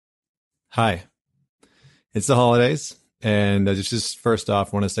Hi, it's the holidays, and I just first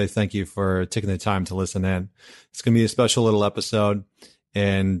off want to say thank you for taking the time to listen in. It's going to be a special little episode,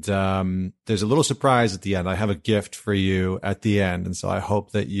 and there's a little surprise at the end. I have a gift for you at the end, and so I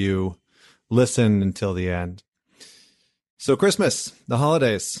hope that you listen until the end. So, Christmas, the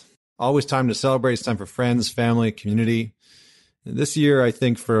holidays, always time to celebrate. It's time for friends, family, community. This year, I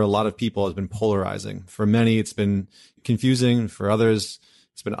think for a lot of people, has been polarizing. For many, it's been confusing. For others,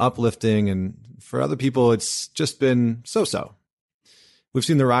 it's been uplifting. And for other people, it's just been so-so. We've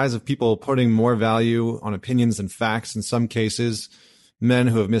seen the rise of people putting more value on opinions than facts. In some cases, men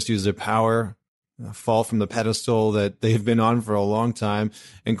who have misused their power fall from the pedestal that they've been on for a long time.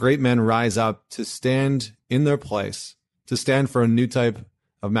 And great men rise up to stand in their place, to stand for a new type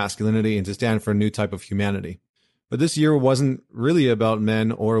of masculinity and to stand for a new type of humanity. But this year wasn't really about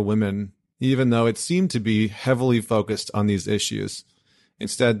men or women, even though it seemed to be heavily focused on these issues.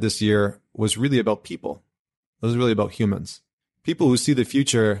 Instead, this year was really about people. It was really about humans. People who see the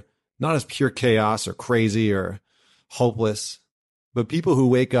future not as pure chaos or crazy or hopeless, but people who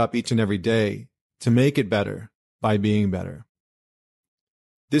wake up each and every day to make it better by being better.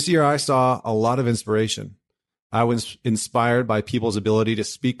 This year, I saw a lot of inspiration. I was inspired by people's ability to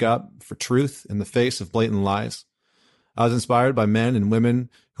speak up for truth in the face of blatant lies. I was inspired by men and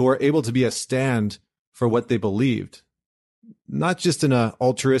women who were able to be a stand for what they believed, not just in an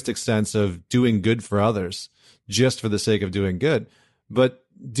altruistic sense of doing good for others, just for the sake of doing good, but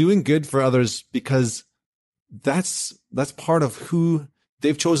doing good for others because that's part of who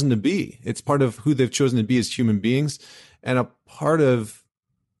they've chosen to be. It's part of who they've chosen to be as human beings and a part of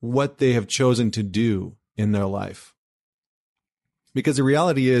what they have chosen to do in their life. Because the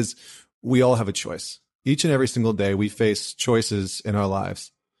reality is we all have a choice. Each and every single day, we face choices in our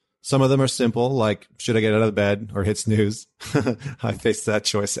lives. Some of them are simple, like, should I get out of bed or hit snooze? I face that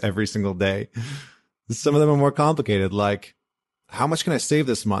choice every single day. Some of them are more complicated, like, how much can I save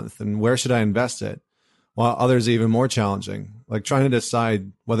this month and where should I invest it? While others are even more challenging, like trying to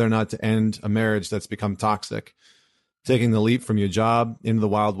decide whether or not to end a marriage that's become toxic, taking the leap from your job into the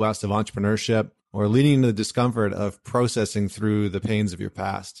wild west of entrepreneurship, or leaning into the discomfort of processing through the pains of your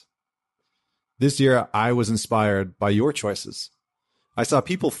past. This year, I was inspired by your choices. I saw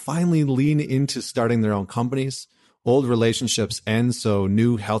people finally lean into starting their own companies, old relationships end so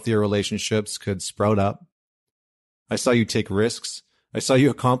new, healthier relationships could sprout up. I saw you take risks. I saw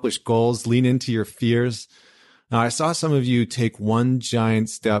you accomplish goals, lean into your fears. Now, I saw some of you take one giant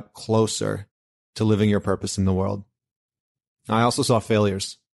step closer to living your purpose in the world. I also saw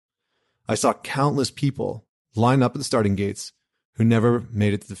failures. I saw countless people line up at the starting gates who never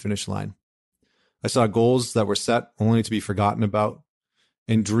made it to the finish line. I saw goals that were set only to be forgotten about,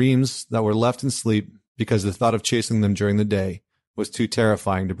 and dreams that were left in sleep because the thought of chasing them during the day was too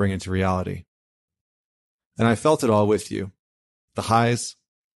terrifying to bring into reality. And I felt it all with you. The highs,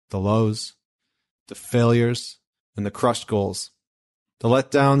 the lows, the failures, and the crushed goals. The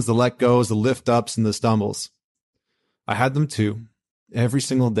letdowns, the let goes, the lift ups, and the stumbles. I had them too, every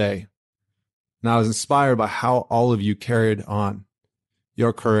single day. And I was inspired by how all of you carried on.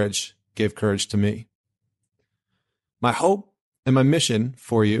 Your courage gave courage to me. My hope and my mission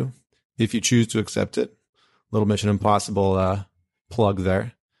for you, if you choose to accept it, little Mission Impossible plug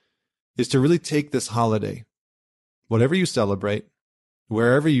there, is to really take this holiday, whatever you celebrate,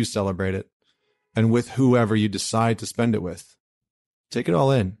 wherever you celebrate it, and with whoever you decide to spend it with. Take it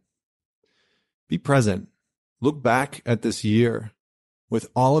all in. Be present. Look back at this year with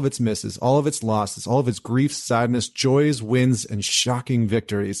all of its misses, all of its losses, all of its grief, sadness, joys, wins, and shocking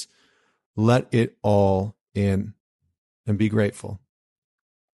victories. Let it all in and be grateful.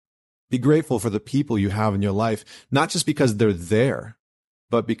 Be grateful for the people you have in your life, not just because they're there,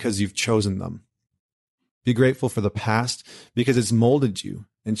 but because you've chosen them. Be grateful for the past because it's molded you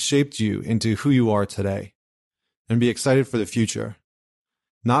and shaped you into who you are today. And be excited for the future,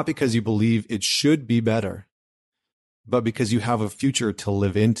 not because you believe it should be better, but because you have a future to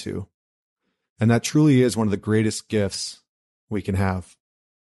live into. And that truly is one of the greatest gifts we can have.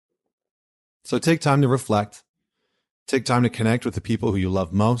 So take time to reflect. Take time to connect with the people who you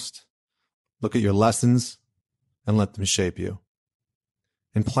love most. Look at your lessons and let them shape you.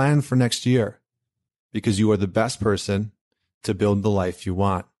 And plan for next year because you are the best person to build the life you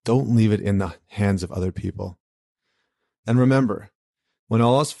want. Don't leave it in the hands of other people. And remember, when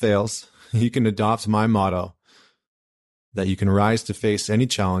all else fails, you can adopt my motto that you can rise to face any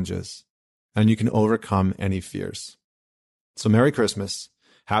challenges and you can overcome any fears. So Merry Christmas,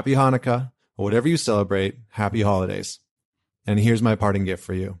 Happy Hanukkah, or whatever you celebrate, Happy Holidays. And here's my parting gift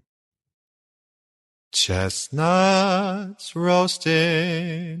for you. Chestnuts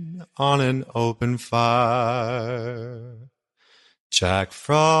roasting on an open fire. Jack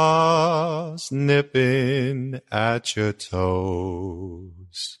Frost nipping at your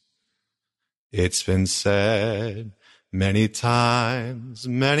toes. It's been said many times,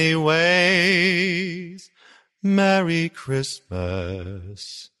 many ways, Merry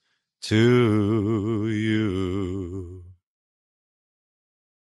Christmas to you.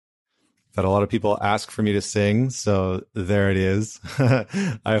 I've had a lot of people ask for me to sing, so there it is.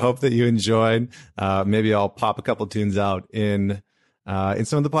 I hope that you enjoyed. Maybe I'll pop a couple tunes out in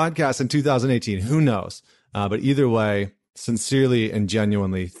some of the podcasts in 2018. Who knows? But either way, sincerely and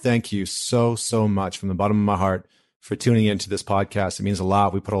genuinely, thank you so, so much from the bottom of my heart for tuning into this podcast. It means a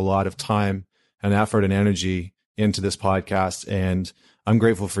lot. We put a lot of time and effort and energy into this podcast, and I'm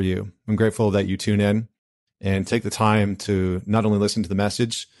grateful for you. I'm grateful that you tune in and take the time to not only listen to the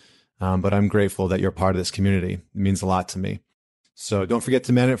message, but I'm grateful that you're part of this community. It means a lot to me. So don't forget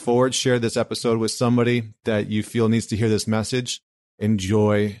to man it forward. Share this episode with somebody that you feel needs to hear this message.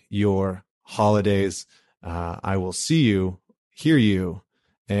 Enjoy your holidays. I will see you, hear you,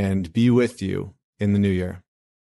 and be with you in the new year.